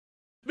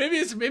Maybe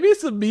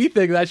it's a me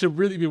thing that I should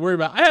really be worried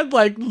about. I had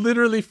like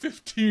literally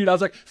 15. I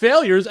was like,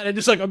 failures, and I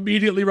just like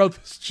immediately wrote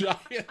this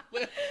giant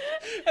list.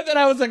 And then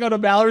I was like, oh no,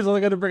 Mallory's only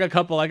gonna bring a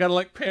couple. I gotta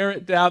like pare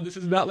it down. This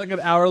is not like an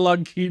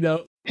hour-long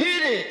keynote. Hit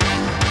it!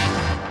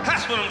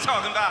 That's what I'm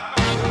talking about.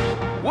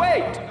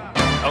 Wait!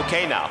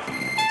 Okay, now,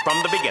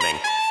 from the beginning.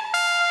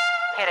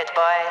 Hit it,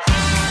 boys.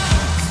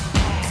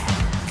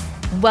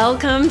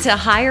 Welcome to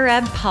Higher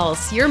Ed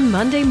Pulse, your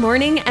Monday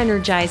morning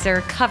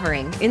energizer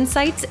covering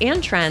insights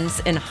and trends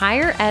in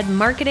higher ed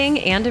marketing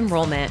and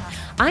enrollment.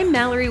 I'm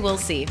Mallory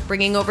Wilsey,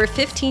 bringing over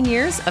 15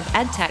 years of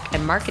edtech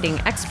and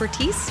marketing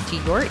expertise to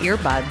your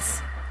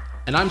earbuds.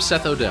 And I'm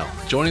Seth Odell,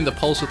 joining the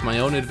Pulse with my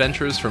own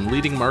adventures from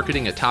leading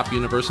marketing at top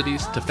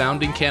universities to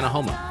founding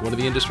Kanahoma, one of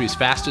the industry's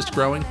fastest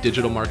growing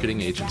digital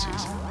marketing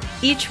agencies.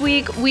 Each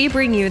week, we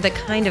bring you the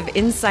kind of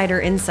insider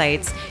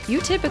insights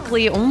you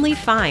typically only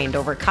find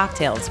over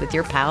cocktails with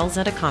your pals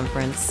at a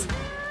conference.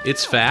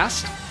 It's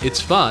fast, it's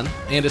fun,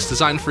 and it's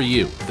designed for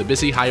you, the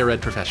busy higher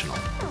ed professional.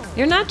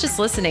 You're not just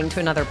listening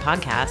to another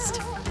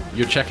podcast.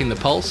 You're checking the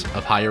pulse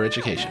of higher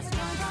education.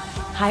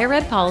 Higher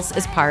Ed Pulse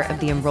is part of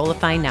the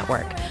Enrollify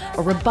Network,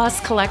 a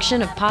robust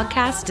collection of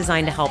podcasts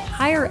designed to help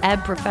higher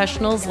ed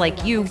professionals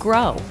like you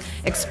grow.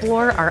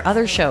 Explore our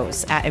other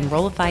shows at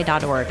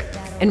enrollify.org.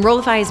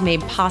 Enrollify is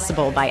made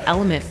possible by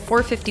Element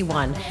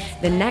 451,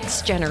 the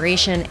next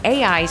generation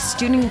AI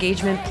student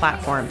engagement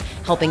platform,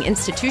 helping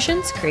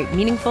institutions create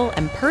meaningful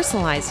and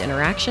personalized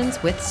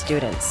interactions with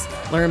students.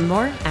 Learn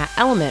more at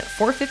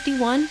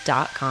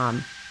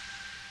element451.com.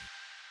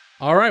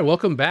 All right,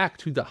 welcome back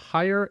to the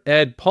Higher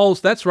Ed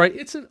Pulse. That's right,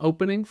 it's an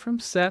opening from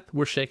Seth.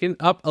 We're shaking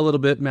up a little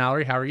bit.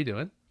 Mallory, how are you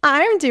doing?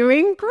 I'm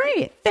doing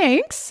great,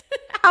 thanks.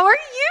 How are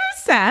you,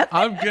 Seth?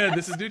 I'm good.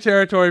 This is new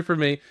territory for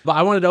me. But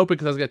I wanted to open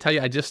because I was going to tell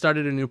you, I just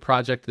started a new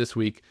project this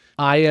week.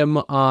 I am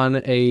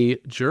on a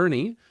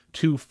journey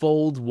to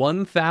fold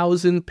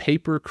 1,000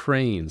 paper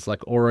cranes,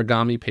 like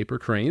origami paper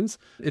cranes.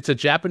 It's a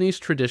Japanese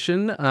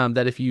tradition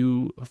that if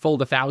you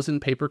fold 1,000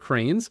 paper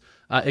cranes,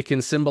 it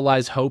can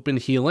symbolize hope and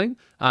healing,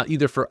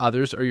 either for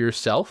others or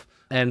yourself.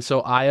 And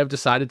so I have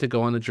decided to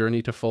go on a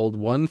journey to fold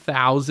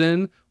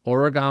 1,000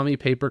 origami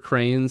paper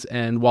cranes,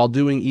 and while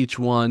doing each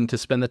one, to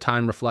spend the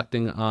time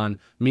reflecting on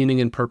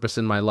meaning and purpose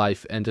in my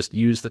life and just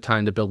use the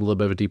time to build a little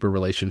bit of a deeper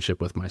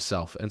relationship with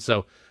myself. And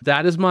so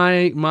that is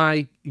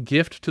my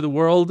gift to the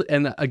world,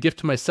 and a gift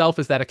to myself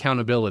is that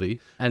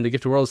accountability. And the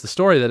gift to the world is the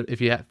story that if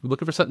you're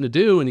looking for something to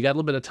do and you got a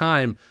little bit of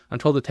time, I'm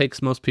told it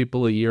takes most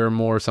people a year or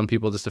more, some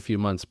people just a few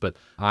months, but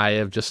I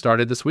have just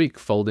started this week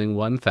folding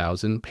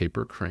 1,000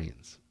 paper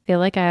cranes. I feel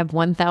like I have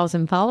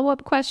 1,000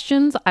 follow-up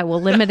questions. I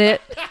will limit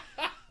it.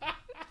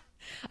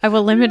 I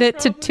will limit it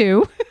to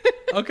 2.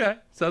 Okay,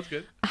 sounds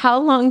good. How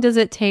long does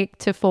it take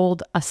to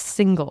fold a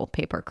single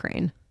paper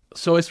crane?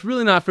 So it's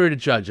really not fair to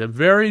judge. I'm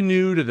very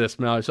new to this,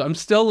 Mallory, so I'm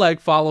still like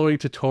following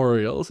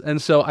tutorials.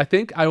 And so I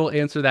think I will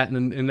answer that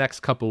in the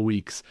next couple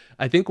weeks.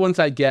 I think once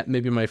I get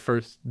maybe my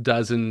first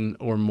dozen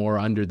or more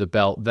under the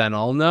belt, then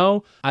I'll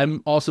know.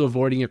 I'm also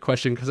avoiding your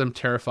question because I'm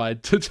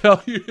terrified to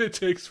tell you it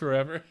takes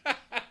forever.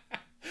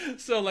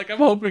 So like I'm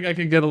hoping I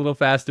can get a little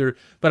faster,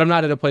 but I'm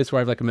not at a place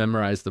where I've like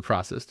memorized the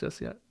process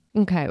just yet.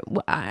 Okay,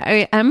 well,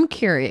 I am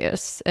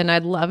curious, and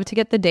I'd love to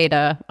get the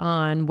data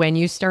on when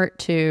you start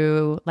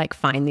to like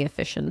find the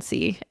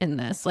efficiency in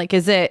this. Like,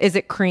 is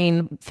it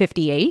crane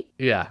 58?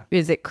 Yeah.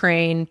 Is it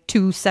crane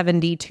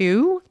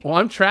 272? Well,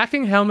 I'm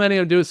tracking how many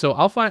I'm doing, so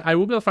I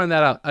will be able to find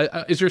that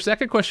out. Is your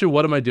second question,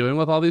 what am I doing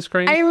with all these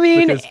cranes? I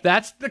mean, because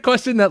that's the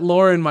question that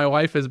Lauren, my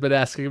wife, has been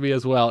asking me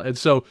as well. And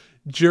so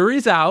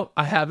jury's out.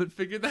 I haven't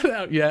figured that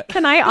out yet.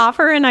 Can I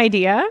offer an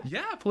idea?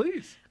 Yeah,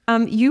 please.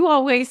 You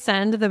always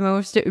send the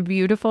most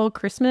beautiful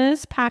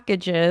Christmas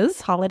packages,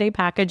 holiday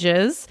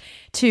packages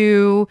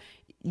to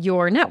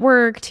your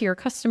network, to your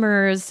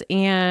customers.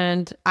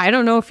 And I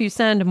don't know if you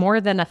send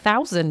more than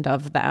 1,000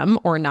 of them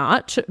or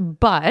not,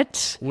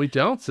 but we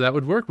don't. So that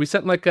would work. We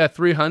sent like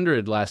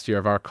 300 last year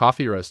of our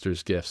coffee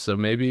roasters gifts. So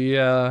maybe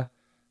a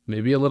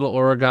little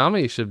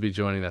origami should be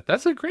joining that.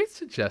 That's a great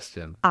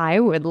suggestion. I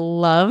would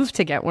love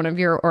to get one of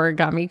your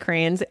origami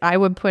cranes. I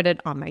would put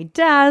it on my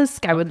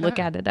desk. I would look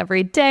at it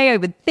every day. I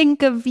would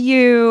think of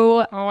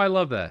you. Oh, I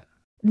love that.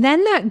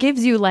 Then that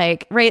gives you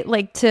like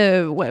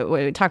to what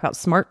we talk about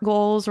SMART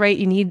goals, right?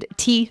 You need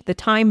the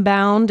time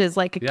bound is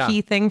like a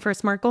key thing for a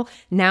SMART goal.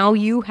 Now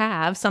you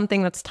have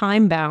something that's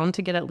time bound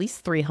to get at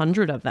least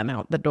 300 of them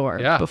out the door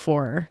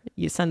before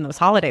you send those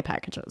holiday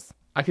packages.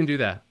 I can do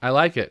that. I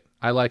like it.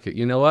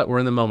 You know what? We're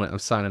in the moment. I'm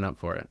signing up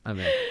for it. I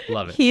mean,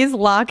 love it. He's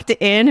locked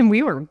in, and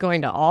we were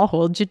going to all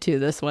hold you to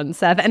this one,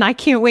 Seth. And I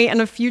can't wait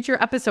in a future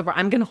episode where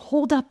I'm going to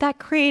hold up that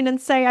crane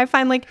and say, I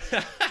find like...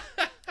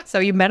 So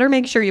you better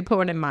make sure you put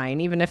one in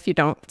mine, even if you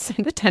don't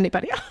send it to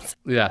anybody else.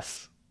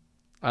 Yes.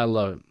 I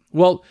love it.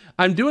 Well,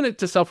 I'm doing it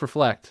to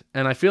self-reflect,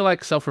 and I feel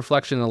like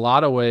self-reflection in a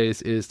lot of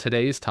ways is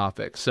today's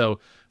topic. So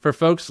for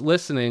folks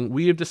listening,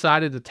 we have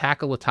decided to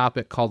tackle a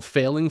topic called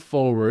Failing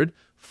Forward,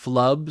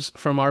 Flubs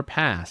from Our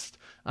Past.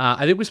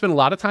 I think we spend a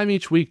lot of time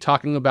each week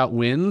talking about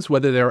wins,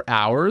 whether they're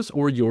ours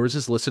or yours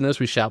as listeners.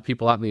 We shout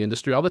people out in the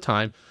industry all the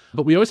time.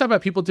 But we always talk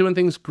about people doing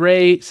things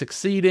great,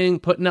 succeeding,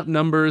 putting up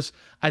numbers.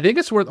 I think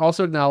it's worth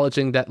also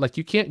acknowledging that like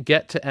you can't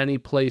get to any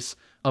place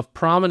of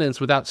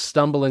prominence without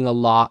stumbling a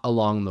lot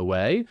along the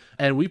way.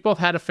 And we've both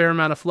had a fair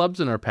amount of flubs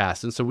in our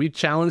past. And so we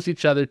challenged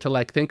each other to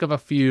like think of a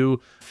few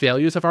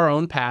failures of our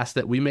own past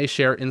that we may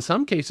share in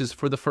some cases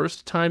for the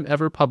first time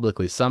ever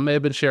publicly. Some may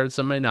have been shared,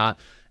 some may not.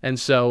 And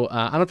so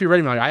I don't know if you're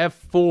ready, Mallory. I have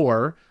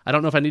 4. I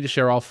don't know if I need to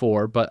share all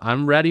 4, but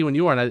I'm ready when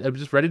you are. And I'm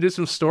just ready to do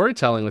some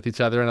storytelling with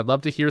each other. And I'd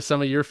love to hear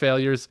some of your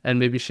failures and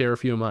maybe share a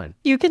few of mine.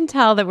 You can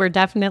tell that we're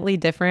definitely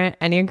different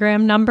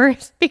Enneagram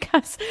numbers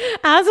because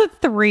as a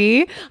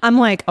 3, I'm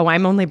like, oh,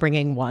 I'm only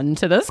bringing 1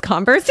 to this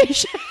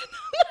conversation.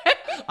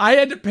 I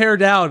had to pare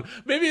down.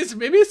 Maybe it's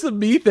a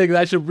me thing that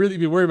I should really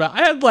be worried about.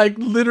 I had like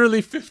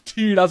literally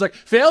 15. I was like,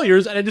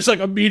 failures. And I just like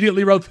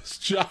immediately wrote this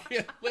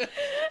giant list.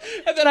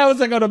 And then I was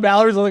like, oh no,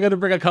 Mallory's only going to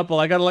bring a couple.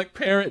 I got to like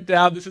pare it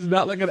down. This is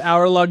not like an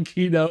hour-long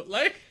keynote.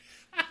 Like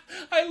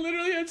I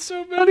literally had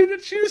so many to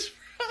choose from.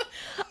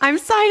 I'm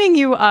signing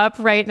you up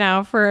right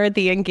now for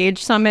the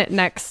Engage Summit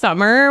next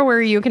summer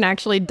where you can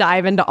actually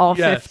dive into all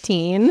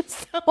 15.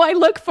 So I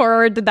look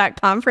forward to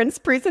that conference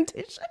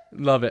presentation.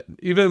 Love it.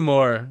 Even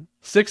more.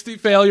 60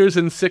 failures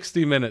in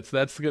 60 minutes.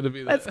 That's going to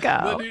be Let's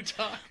go. the new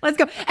talk. Let's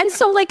go. And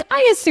so like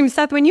I assume,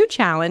 Seth, when you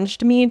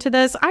challenged me to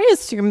this, I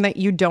assume that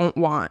you don't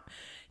want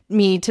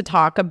me to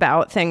talk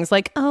about things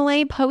like, oh,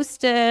 I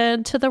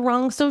posted to the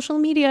wrong social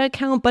media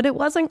account, but it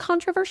wasn't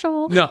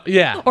controversial. No,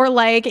 yeah. Or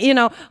like, you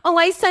know, oh,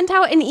 I sent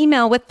out an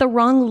email with the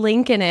wrong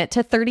link in it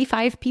to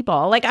 35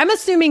 people. Like, I'm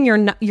assuming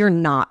you're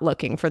not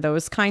looking for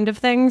those kind of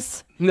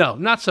things. No,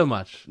 not so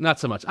much. Not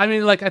so much. I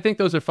mean, like, I think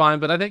those are fine,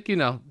 but I think, you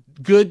know,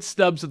 good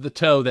stubs of the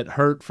toe that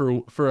hurt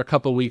for a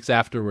couple weeks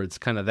afterwards,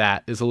 kind of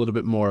that is a little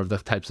bit more of the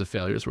types of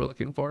failures we're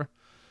looking for.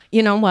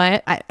 You know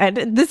what?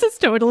 This is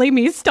totally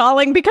me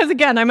stalling because,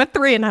 again, I'm a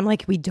 3 and I'm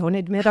like, we don't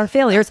admit our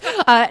failures.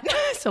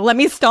 So let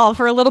me stall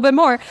for a little bit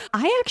more.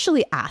 I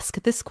actually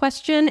ask this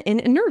question in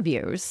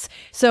interviews.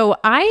 So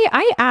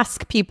I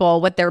ask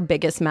people what their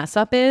biggest mess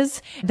up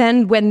is.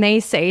 Then when they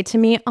say to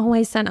me, oh,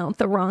 I sent out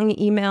the wrong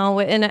email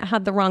and it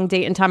had the wrong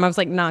date and time, I was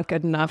like, not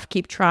good enough.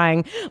 Keep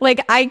trying.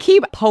 Like, I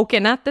keep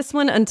poking at this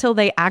one until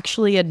they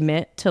actually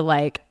admit to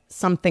like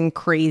something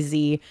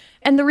crazy.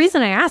 And the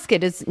reason I ask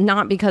it is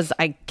not because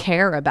I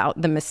care about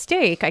the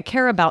mistake. I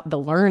care about the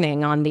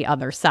learning on the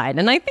other side.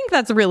 And I think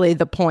that's really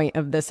the point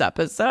of this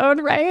episode,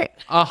 right?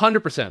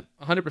 100%.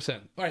 100%.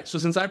 All right. So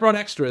since I brought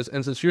extras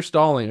and since you're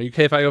stalling, are you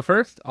okay if I go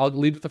first? I'll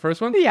lead with the first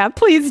one. Yeah,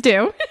 please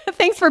do.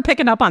 Thanks for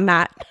picking up on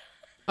that.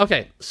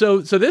 Okay, so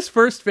this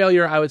first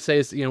failure, I would say,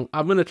 is, you know,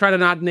 I'm going to try to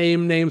not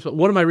name names, but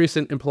one of my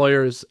recent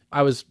employers,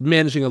 I was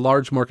managing a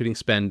large marketing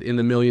spend in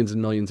the millions and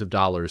millions of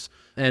dollars,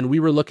 and we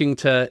were looking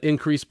to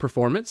increase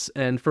performance.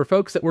 And for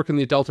folks that work in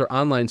the adult or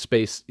online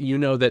space, you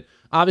know that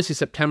obviously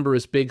September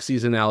is big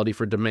seasonality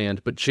for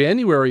demand, but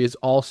January is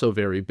also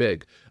very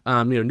big.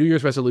 You know, New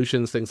Year's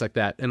resolutions, things like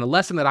that. And a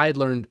lesson that I had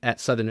learned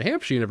at Southern New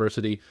Hampshire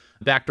University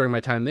back during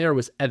my time there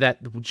was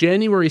that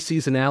January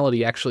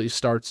seasonality actually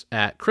starts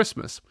at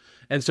Christmas.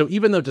 And so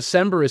even though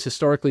December is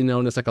historically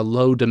known as like a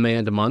low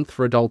demand month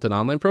for adult and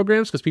online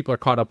programs because people are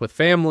caught up with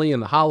family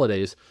and the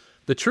holidays,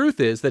 the truth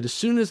is that as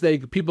soon as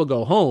people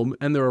go home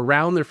and they're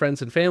around their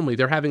friends and family,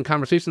 they're having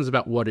conversations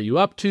about what are you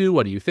up to?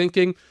 What are you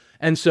thinking?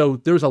 And so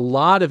there's a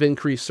lot of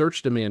increased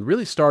search demand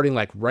really starting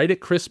like right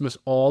at Christmas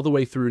all the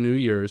way through New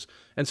Year's.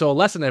 And so a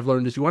lesson I've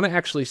learned is you want to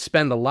actually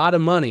spend a lot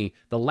of money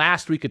the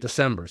last week of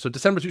December. So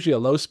December's usually a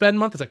low spend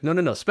month. It's like,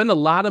 no. Spend a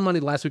lot of money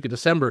the last week of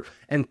December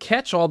and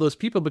catch all those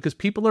people because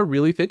people are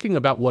really thinking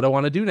about what I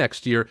want to do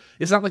next year.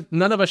 It's not like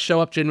none of us show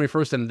up January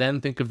 1st and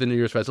then think of the New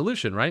Year's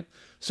resolution, right?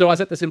 So I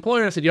was at this employer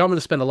and I said, I'm going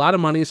to spend a lot of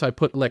money. So I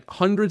put like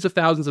hundreds of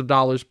thousands of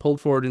dollars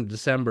pulled forward into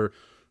December,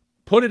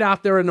 put it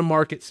out there in the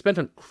market, spent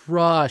on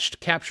crushed,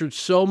 captured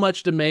so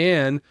much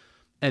demand,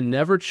 and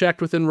never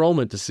checked with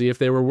enrollment to see if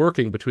they were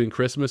working between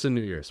Christmas and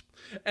New Year's.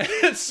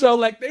 And so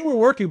like they were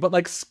working, but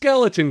like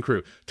skeleton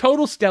crew,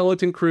 total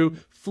skeleton crew,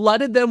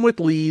 flooded them with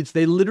leads.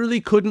 They literally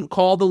couldn't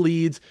call the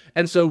leads.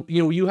 And so,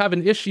 you know, you have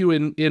an issue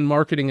in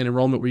marketing and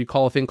enrollment where you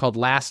call a thing called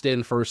last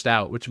in, first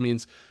out, which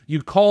means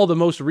you call the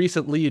most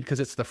recent lead because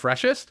it's the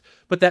freshest.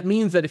 But that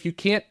means that if you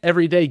can't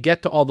every day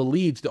get to all the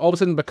leads, all of a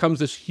sudden becomes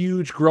this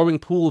huge growing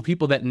pool of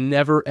people that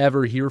never,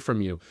 ever hear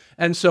from you.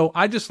 And so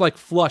I just like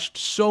flushed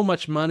so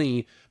much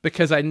money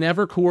because I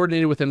never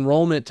coordinated with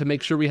enrollment to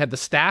make sure we had the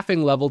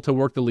staffing level to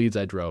work the leads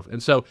I drove.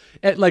 And so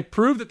it like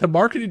proved that the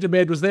marketing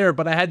demand was there,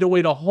 but I had to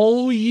wait a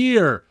whole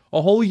year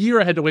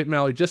I had to wait,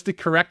 Mallory, just to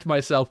correct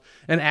myself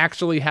and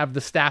actually have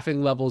the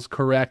staffing levels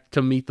correct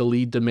to meet the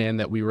lead demand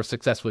that we were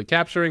successfully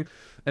capturing.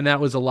 And that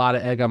was a lot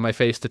of egg on my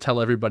face to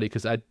tell everybody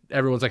because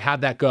everyone's like,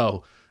 how'd that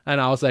go? And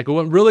I was like, it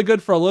went really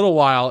good for a little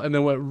while and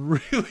then went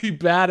really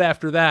bad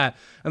after that.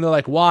 And they're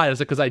like, why? I was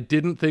like, because I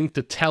didn't think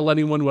to tell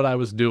anyone what I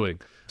was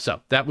doing. So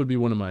that would be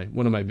one of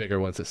my bigger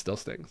ones that still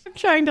stings. I'm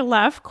trying to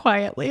laugh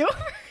quietly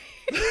over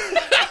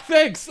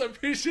Thanks. I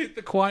appreciate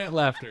the quiet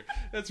laughter.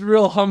 That's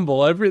real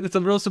humble. It's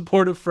a real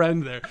supportive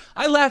friend there.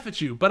 I laugh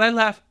at you, but I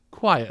laugh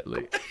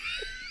quietly.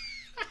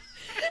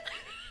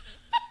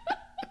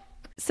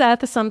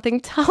 Seth, something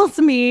tells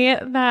me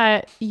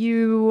that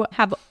you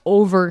have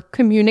over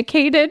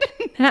communicated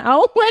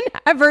now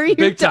whenever you've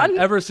Big time. done.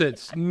 Ever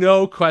since.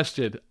 No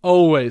question.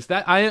 Always.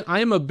 That I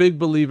am a big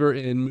believer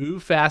in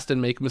move fast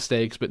and make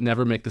mistakes, but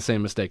never make the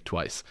same mistake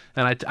twice.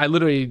 And I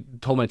literally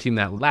told my team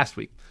that last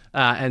week.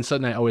 And so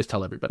I always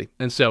tell everybody.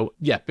 And so,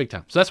 yeah, big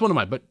time. So that's one of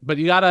mine. But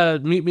you got to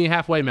meet me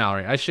halfway,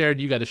 Mallory. I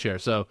shared, you got to share.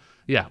 So,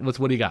 yeah, what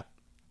do you got?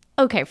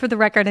 Okay, for the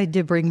record, I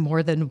did bring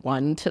more than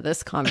one to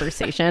this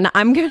conversation.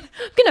 I'm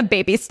gonna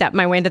baby step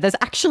my way into this.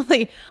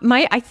 Actually,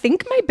 I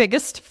think my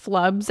biggest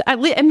flubs,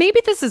 and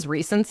maybe this is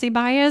recency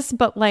bias,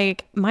 but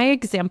like my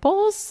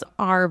examples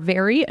are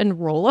very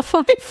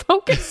Enrollify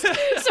focused.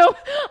 So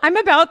I'm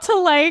about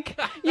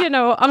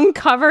to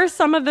uncover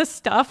some of the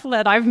stuff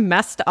that I've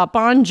messed up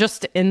on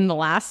just in the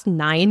last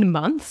 9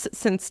 months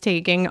since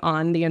taking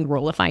on the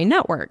Enrollify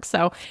network.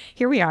 So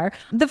here we are.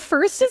 The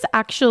first is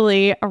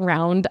actually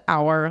around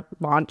our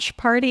launch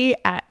party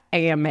at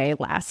AMA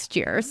last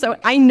year. So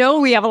I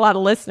know we have a lot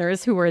of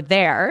listeners who were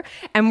there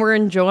and were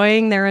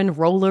enjoying their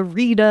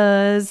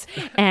Enrollaritas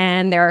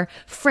and their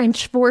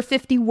French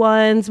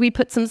 451s. We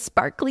put some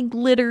sparkly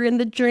glitter in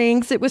the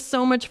drinks. It was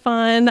so much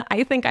fun.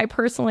 I think I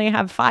personally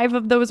have 5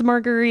 of those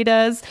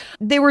margaritas.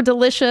 They were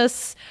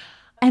delicious.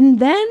 And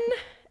then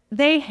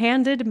they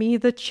handed me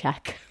the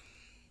check.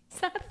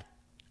 Seth,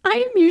 I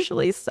am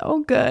usually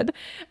so good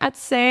at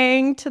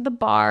saying to the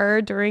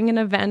bar during an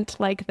event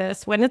like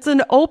this, when it's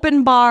an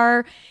open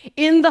bar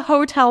in the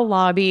hotel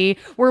lobby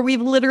where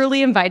we've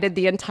literally invited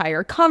the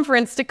entire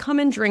conference to come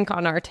and drink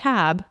on our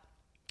tab.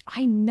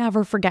 I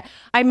never forget.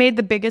 I made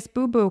the biggest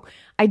boo-boo.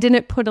 I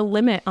didn't put a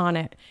limit on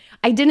it.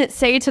 I didn't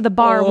say to the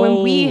bar,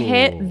 when we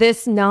hit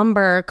this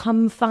number,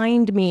 come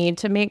find me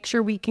to make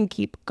sure we can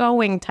keep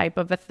going type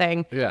of a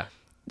thing. Yeah.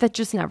 That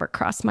just never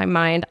crossed my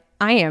mind.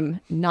 I am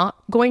not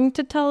going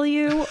to tell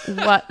you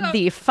what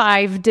the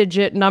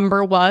 5-digit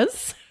number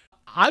was.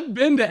 I've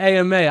been to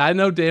AMA. I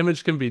know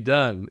damage can be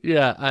done.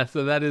 Yeah,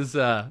 so that is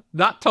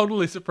not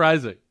totally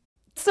surprising.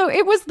 So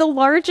it was the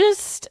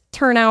largest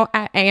turnout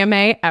at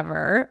AMA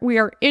ever. We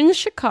are in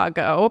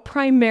Chicago,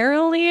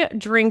 primarily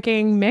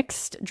drinking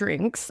mixed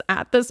drinks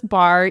at this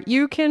bar.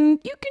 You can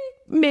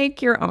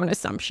make your own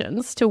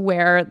assumptions to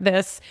where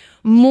this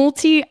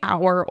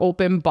multi-hour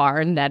open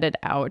bar netted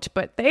out.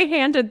 But they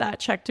handed that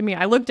check to me.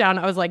 I looked down.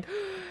 I was like,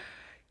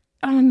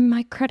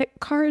 my credit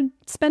card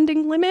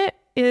spending limit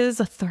is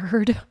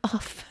 1/3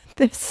 of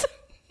this.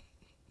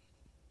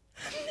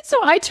 So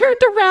I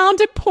turned around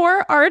and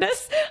poor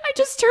artist, I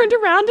just turned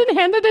around and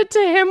handed it to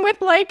him with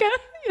like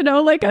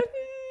a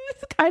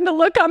kind of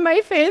look on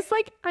my face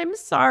like, I'm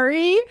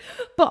sorry.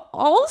 But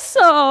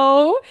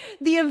also,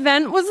 the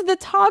event was the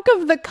talk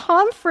of the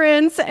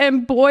conference,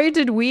 and boy,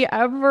 did we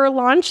ever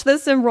launch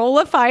this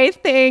Enrollify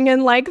thing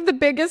in like the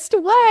biggest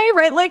way,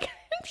 right? Like,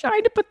 I'm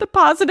trying to put the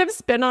positive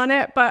spin on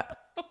it, but...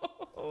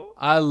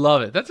 I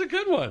love it. That's a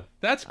good one.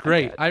 That's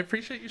great. Okay. I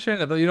appreciate you sharing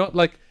that. But you know,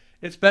 like,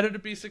 it's better to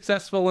be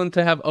successful and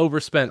to have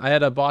overspent. I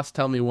had a boss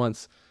tell me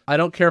once, I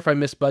don't care if I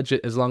miss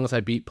budget as long as I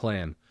beat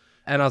plan.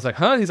 And I was like,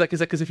 huh? He's like,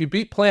 because if you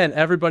beat plan,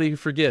 everybody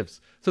forgives.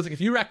 So it's like,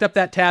 if you racked up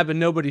that tab and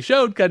nobody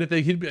showed kind of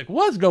thing, he'd be like,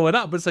 what's going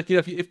up? But it's like, you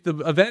know, if the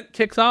event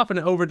kicks off and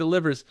it over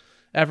delivers,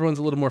 everyone's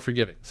a little more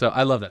forgiving. So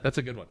I love that. That's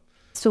a good one.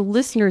 So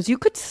listeners, you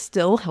could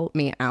still help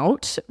me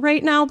out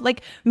right now.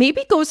 Like,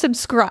 maybe go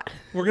subscribe.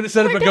 We're going to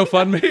set up a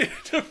GoFundMe.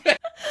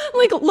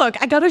 Like,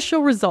 look, I got to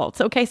show results.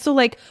 Okay. So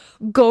like,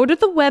 go to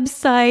the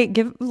website,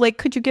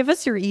 could you give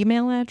us your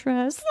email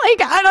address?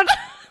 Like, I don't know.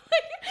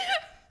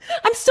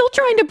 I'm still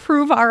trying to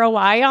prove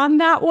ROI on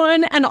that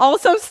one, and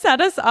also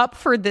set us up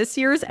for this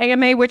year's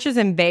AMA, which is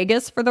in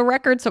Vegas for the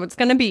record. So it's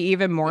going to be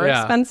even more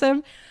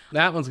expensive.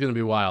 That one's going to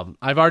be wild.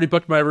 I've already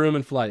booked my room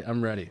and flight.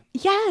 I'm ready.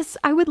 Yes,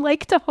 I would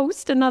like to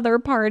host another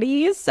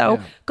party. So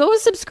go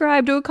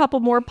subscribe to a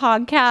couple more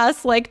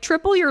podcasts, like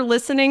triple your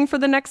listening for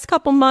the next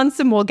couple months,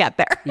 and we'll get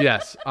there.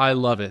 Yes, I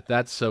love it.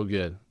 That's so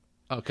good.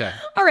 Okay.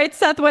 All right,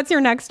 Seth, what's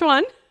your next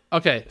one?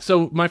 Okay,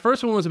 so my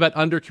first one was about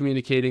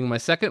under-communicating. My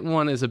second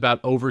one is about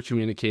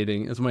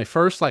over-communicating. It was my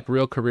first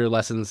real career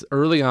lessons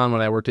early on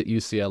when I worked at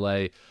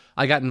UCLA.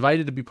 I got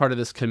invited to be part of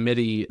this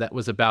committee that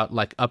was about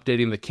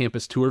updating the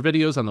campus tour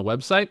videos on the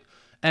website.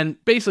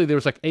 And basically there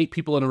was 8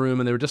 people in a room,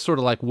 and they were just sort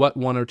of what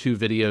 1 or 2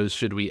 videos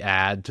should we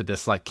add to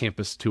this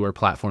campus tour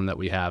platform that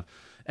we have.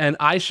 And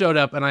I showed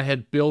up and I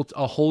had built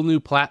a whole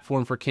new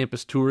platform for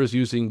campus tours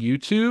using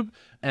YouTube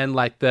and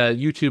the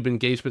YouTube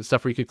engagement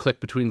stuff where you could click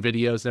between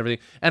videos and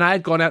everything. And I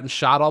had gone out and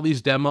shot all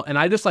these demos, and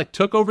I just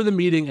took over the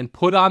meeting and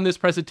put on this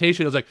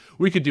presentation. It was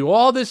we could do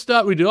all this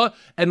stuff. We do all,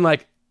 and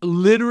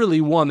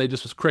literally, one, they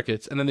just was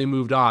crickets, and then they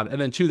moved on.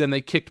 And then two, then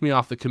they kicked me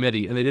off the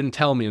committee, and they didn't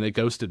tell me, and they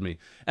ghosted me.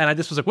 And I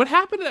just was like, what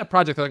happened to that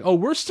project? They're like, oh,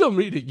 we're still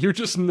meeting. You're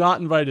just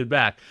not invited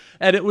back.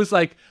 And it was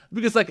like,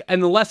 because like,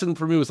 and the lesson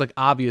for me was like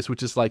obvious,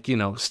 which is like,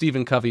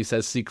 Stephen Covey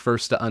says, seek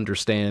first to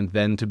understand,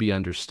 then to be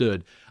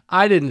understood.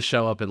 I didn't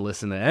show up and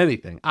listen to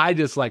anything. I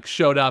just like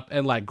showed up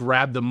and like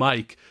grabbed the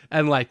mic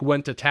and like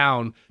went to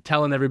town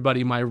telling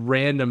everybody my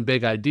random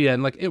big idea.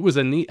 And like, it was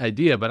a neat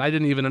idea, but I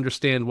didn't even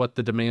understand what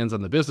the demands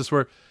on the business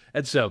were.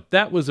 And so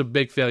that was a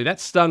big failure. That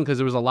stung because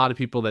there was a lot of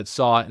people that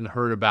saw it and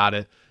heard about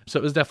it. So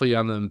it was definitely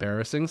on the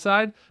embarrassing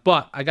side,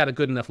 but I got a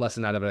good enough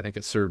lesson out of it. I think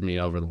it served me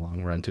over the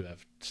long run to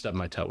have stubbed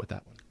my toe with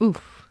that one.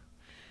 Oof.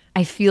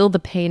 I feel the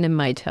pain in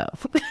my toe.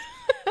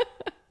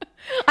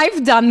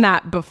 I've done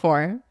that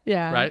before.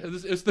 Yeah. Right?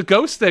 It's the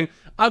ghost thing.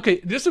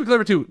 Okay, just to be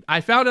clear too, I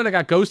found out I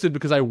got ghosted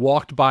because I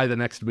walked by the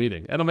next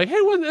meeting. And I'm like,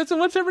 hey, what's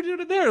everybody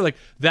doing there? Like,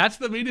 that's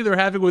the meeting they're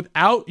having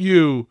without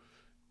you.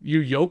 You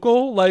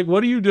yokel? Like,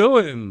 what are you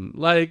doing?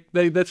 Like,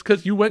 that's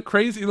because you went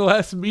crazy in the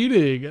last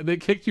meeting and they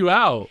kicked you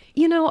out.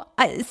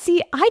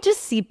 I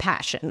just see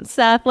passion,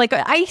 Seth. Like,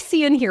 I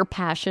see and hear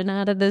passion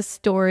out of this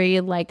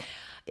story. Like,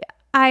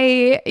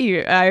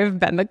 I've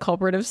been the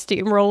culprit of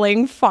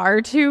steamrolling far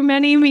too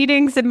many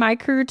meetings in my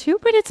career too,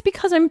 but it's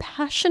because I'm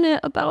passionate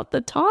about the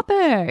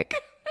topic.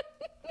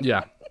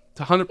 Yeah,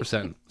 it's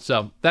 100%.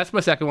 So that's my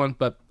second one,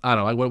 but I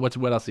don't know.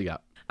 What else you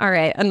got? All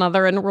right,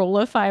 another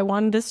Enrollify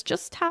one. This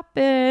just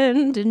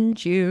happened in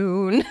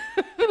June.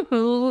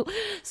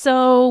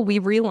 So we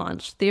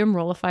relaunched the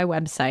Enrollify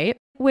website.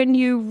 When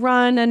you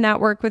run a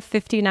network with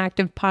 15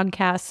 active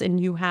podcasts and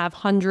you have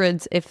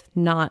hundreds, if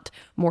not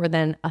more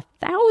than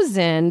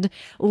 1,000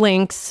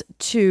 links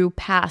to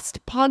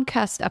past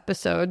podcast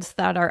episodes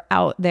that are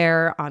out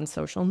there on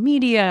social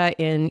media,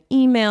 in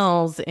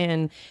emails,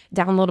 in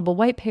downloadable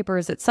white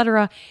papers,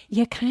 etc.,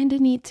 you kind of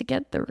need to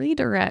get the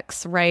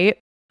redirects, right?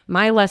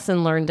 My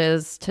lesson learned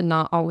is to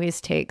not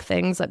always take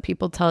things that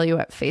people tell you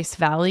at face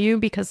value,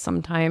 because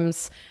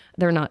sometimes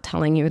they're not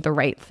telling you the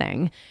right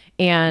thing.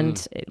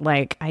 And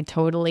like, I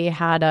totally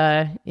had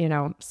a,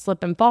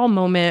 slip and fall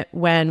moment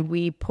when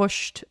we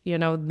pushed,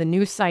 the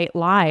new site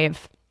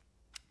live,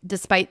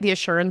 despite the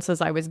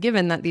assurances I was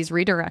given that these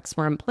redirects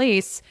were in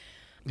place.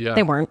 Yeah.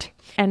 They weren't.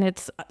 And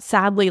it's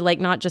sadly like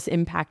not just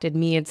impacted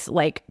me, it's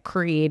like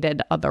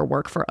created other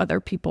work for other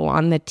people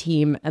on the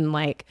team. And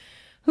like,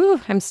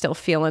 I'm still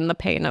feeling the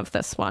pain of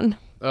this one.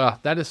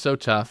 That is so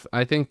tough.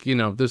 I think,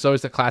 there's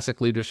always the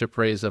classic leadership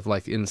phrase of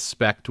like,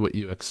 inspect what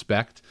you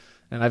expect.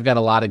 And I've got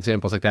a lot of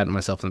examples like that in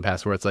myself in the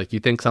past where it's like, you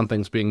think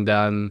something's being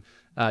done,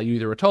 you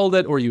either were told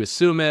it or you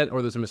assume it,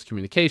 or there's a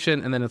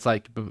miscommunication. And then it's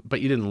like,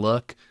 but you didn't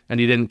look and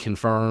you didn't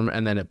confirm,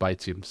 and then it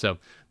bites you. So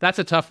that's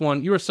a tough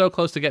one. You were so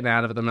close to getting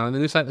out of it. The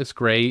new site looks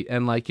great.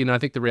 And like, I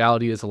think the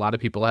reality is a lot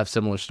of people have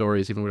similar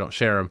stories, even if we don't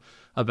share them,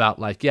 about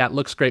like, yeah, it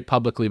looks great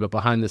publicly, but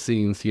behind the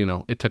scenes,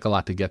 it took a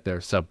lot to get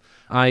there. So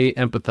I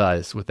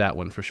empathize with that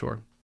one for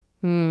sure.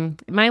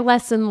 My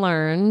lesson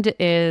learned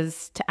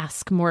is to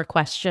ask more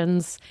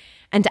questions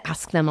and to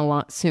ask them a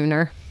lot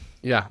sooner.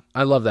 Yeah,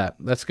 I love that.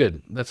 That's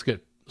good. That's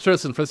good. So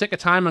listen, for the sake of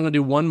time, I'm going to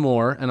do one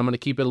more, and I'm going to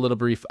keep it a little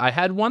brief. I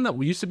had one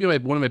that used to be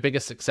one of my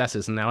biggest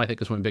successes, and now I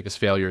think is one of my biggest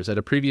failures. At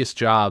a previous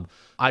job,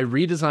 I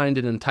redesigned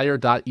an entire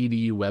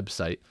 .edu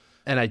website,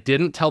 and I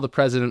didn't tell the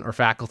president or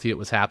faculty it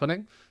was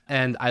happening.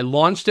 And I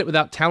launched it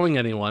without telling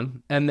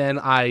anyone. And then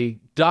I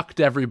ducked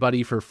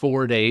everybody for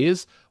 4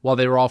 days while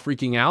they were all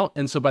freaking out.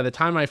 And so by the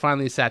time I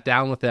finally sat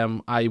down with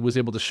them, I was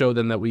able to show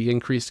them that we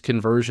increased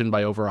conversion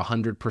by over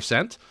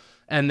 100%.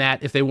 And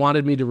that if they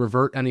wanted me to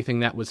revert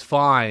anything, that was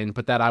fine,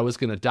 but that I was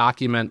going to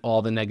document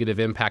all the negative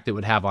impact it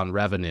would have on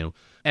revenue.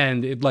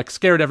 And it like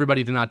scared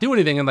everybody to not do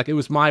anything. And like, it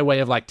was my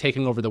way of like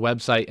taking over the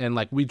website. And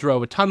like, we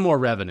drove a ton more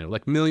revenue,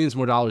 like millions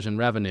more dollars in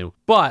revenue.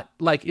 But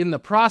like in the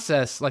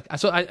process, at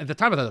the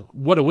time I thought,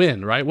 what a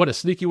win, right? What a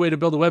sneaky way to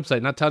build a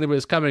website, not tell anybody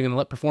it's coming and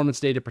let performance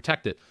data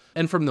protect it.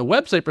 And from the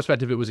website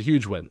perspective, it was a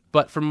huge win.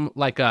 But from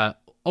like a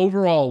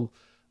overall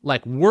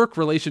like work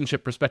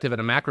relationship perspective at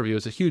a macro view,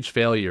 is a huge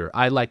failure.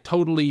 I like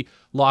totally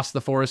lost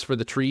the forest for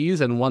the trees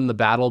and won the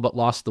battle, but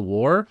lost the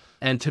war.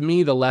 And to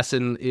me, the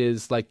lesson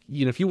is like,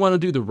 if you want to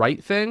do the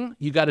right thing,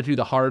 you got to do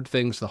the hard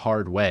things the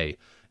hard way.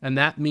 And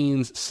that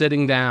means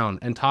sitting down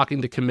and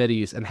talking to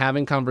committees and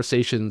having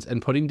conversations and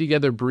putting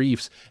together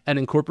briefs and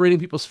incorporating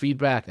people's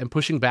feedback and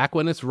pushing back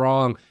when it's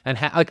wrong. And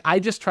I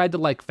just tried to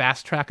like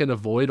fast track and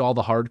avoid all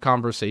the hard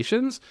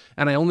conversations.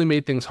 And I only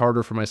made things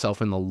harder for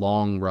myself in the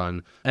long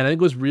run. And I think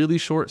it was really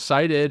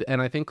short-sighted.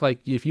 And I think like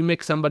if you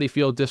make somebody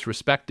feel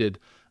disrespected,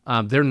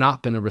 they're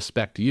not going to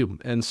respect you.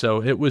 And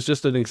so it was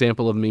just an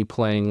example of me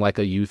playing like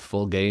a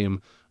youthful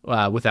game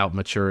without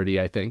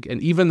maturity, I think.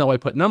 And even though I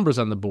put numbers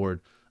on the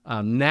board,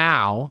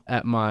 now,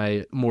 at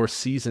my more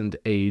seasoned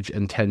age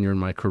and tenure in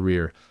my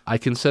career, I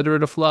consider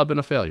it a flub and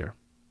a failure.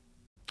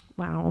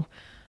 Wow.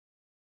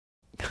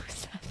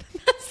 That's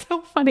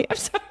so funny. I'm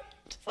sorry.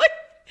 Just like,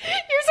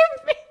 you're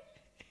so mean.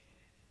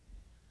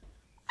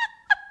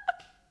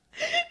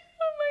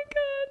 Oh my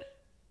God.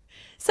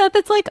 Seth, Seth,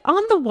 it's like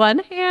on the one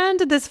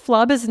hand, this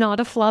flub is not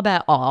a flub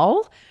at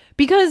all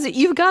because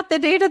you've got the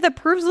data that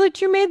proves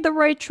that you made the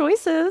right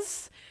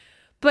choices.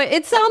 But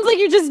it sounds like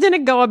you just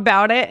didn't go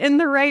about it in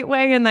the right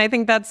way. And I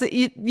think that's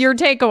your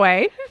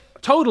takeaway.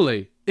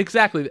 Totally.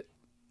 Exactly.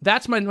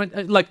 That's my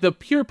like the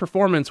pure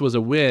performance was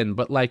a win,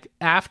 but like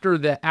after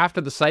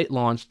the site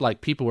launched,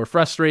 like people were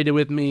frustrated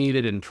with me,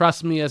 they didn't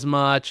trust me as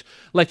much.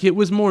 Like it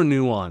was more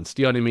nuanced,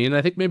 you know what I mean? And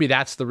I think maybe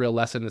that's the real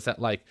lesson, is that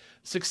like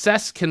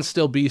success can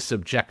still be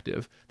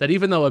subjective. That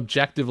even though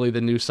objectively the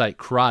new site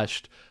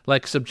crushed,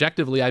 like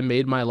subjectively I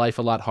made my life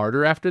a lot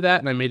harder after that,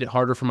 and I made it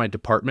harder for my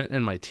department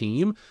and my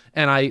team.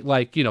 And I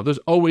like, you know, there's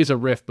always a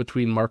rift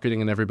between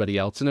marketing and everybody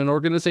else in an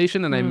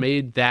organization, and I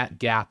made that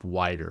gap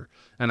wider.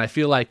 And I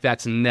feel like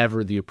that's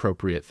never the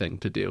appropriate thing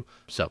to do.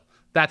 So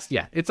that's,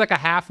 yeah, it's like a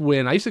half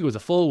win. I used to think it was a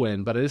full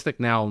win, but I just think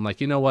now I'm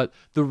like, you know what?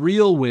 The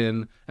real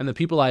win and the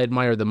people I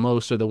admire the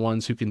most are the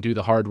ones who can do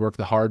the hard work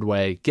the hard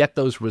way, get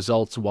those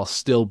results while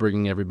still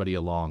bringing everybody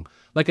along.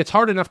 Like it's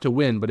hard enough to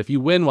win, but if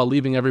you win while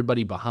leaving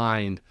everybody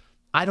behind,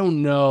 I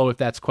don't know if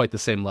that's quite the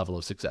same level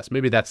of success.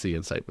 Maybe that's the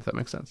insight, if that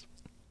makes sense.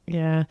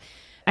 Yeah.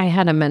 I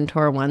had a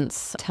mentor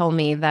once tell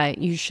me that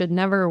you should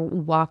never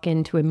walk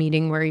into a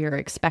meeting where you're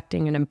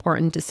expecting an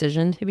important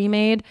decision to be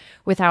made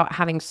without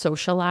having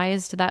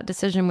socialized that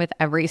decision with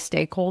every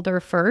stakeholder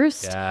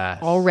first,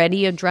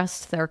 already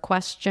addressed their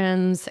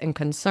questions and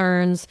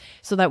concerns,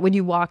 so that when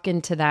you walk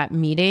into that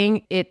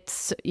meeting,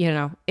 it's, you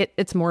know,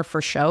 it's more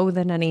for show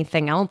than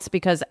anything else,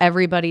 because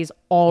everybody's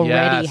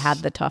already had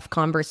the tough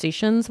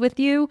conversations with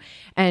you,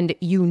 and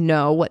you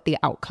know what the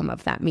outcome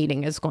of that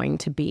meeting is going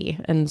to be.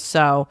 And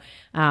so,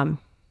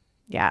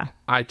 yeah.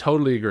 I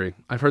totally agree.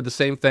 I've heard the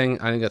same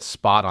thing. I think that's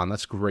spot on.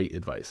 That's great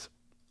advice.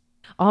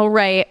 All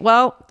right.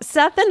 Well,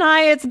 Seth and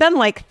I, it's been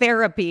like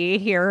therapy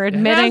here,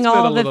 admitting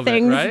all the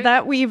things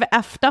that we've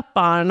effed up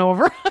on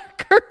over our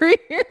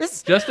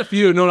careers. Just a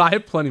few. No, I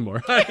have plenty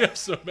more. I have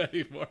so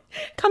many more.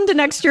 Come to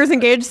next year's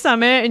Engage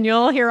Summit and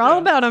you'll hear all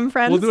about them,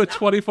 friends. We'll do a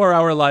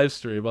 24-hour live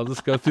stream. I'll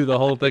just go through the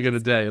whole thing in a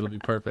day. It'll be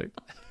perfect.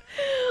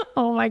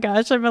 Oh my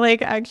gosh. I'm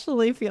like,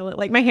 actually feel it.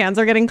 Like my hands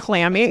are getting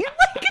clammy.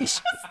 Like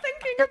just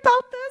thinking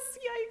about this.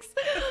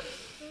 Yikes.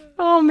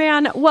 Oh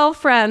man. Well,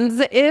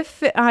 friends,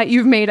 if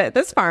you've made it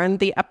this far in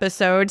the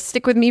episode,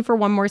 stick with me for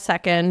one more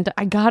second.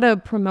 I gotta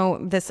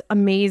promote this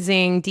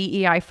amazing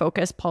DEI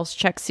focused pulse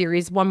check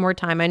series one more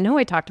time. I know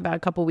I talked about it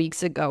a couple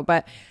weeks ago,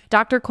 but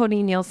Dr.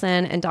 Cody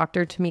Nielsen and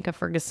Dr. Tamika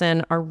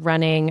Ferguson are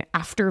running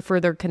After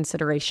Further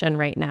Consideration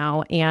right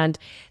now. And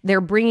they're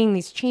bringing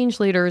these change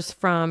leaders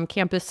from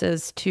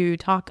campuses to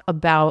talk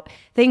about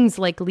things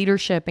like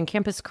leadership and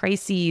campus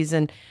crises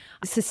and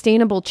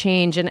sustainable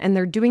change, and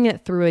they're doing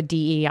it through a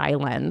DEI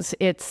lens.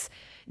 It's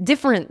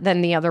different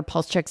than the other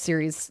Pulse Check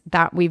series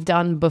that we've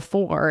done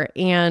before.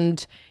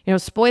 And, you know,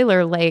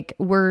 spoiler, like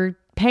we're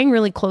paying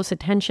really close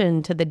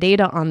attention to the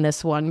data on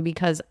this one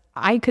because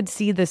I could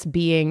see this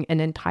being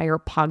an entire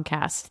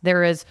podcast.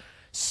 There is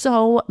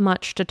so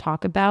much to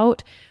talk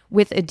about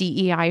with a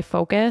DEI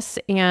focus.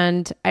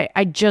 And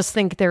I just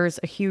think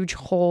there's a huge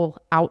hole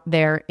out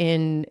there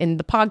in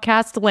the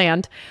podcast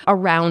land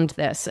around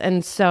this.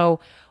 And so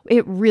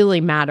it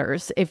really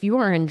matters. If you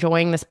are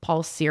enjoying this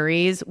Pulse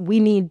series, we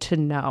need to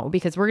know,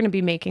 because we're going to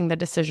be making the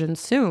decision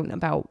soon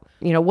about,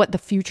 you know, what the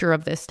future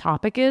of this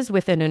topic is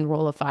within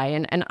Enrollify.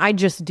 And I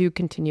just do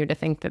continue to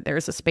think that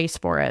there's a space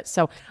for it.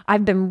 So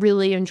I've been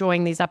really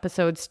enjoying these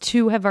episodes.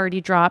 2 have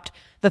already dropped.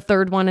 The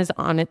 3rd one is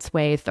on its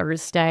way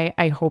Thursday.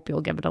 I hope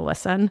you'll give it a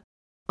listen.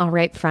 All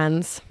right,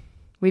 friends,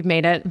 we've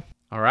made it.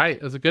 All right.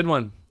 It was a good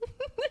one.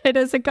 It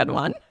is a good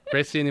one.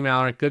 Great seeing you,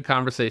 Mallory. Good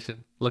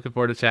conversation. Looking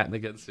forward to chatting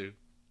again soon.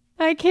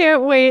 I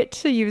can't wait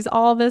to use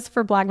all this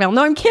for blackmail.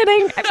 No, I'm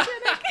kidding. I'm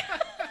kidding.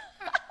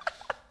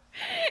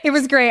 It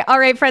was great. All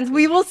right, friends,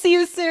 we will see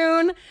you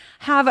soon.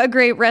 Have a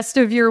great rest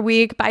of your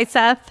week. Bye,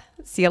 Seth.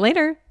 See you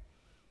later.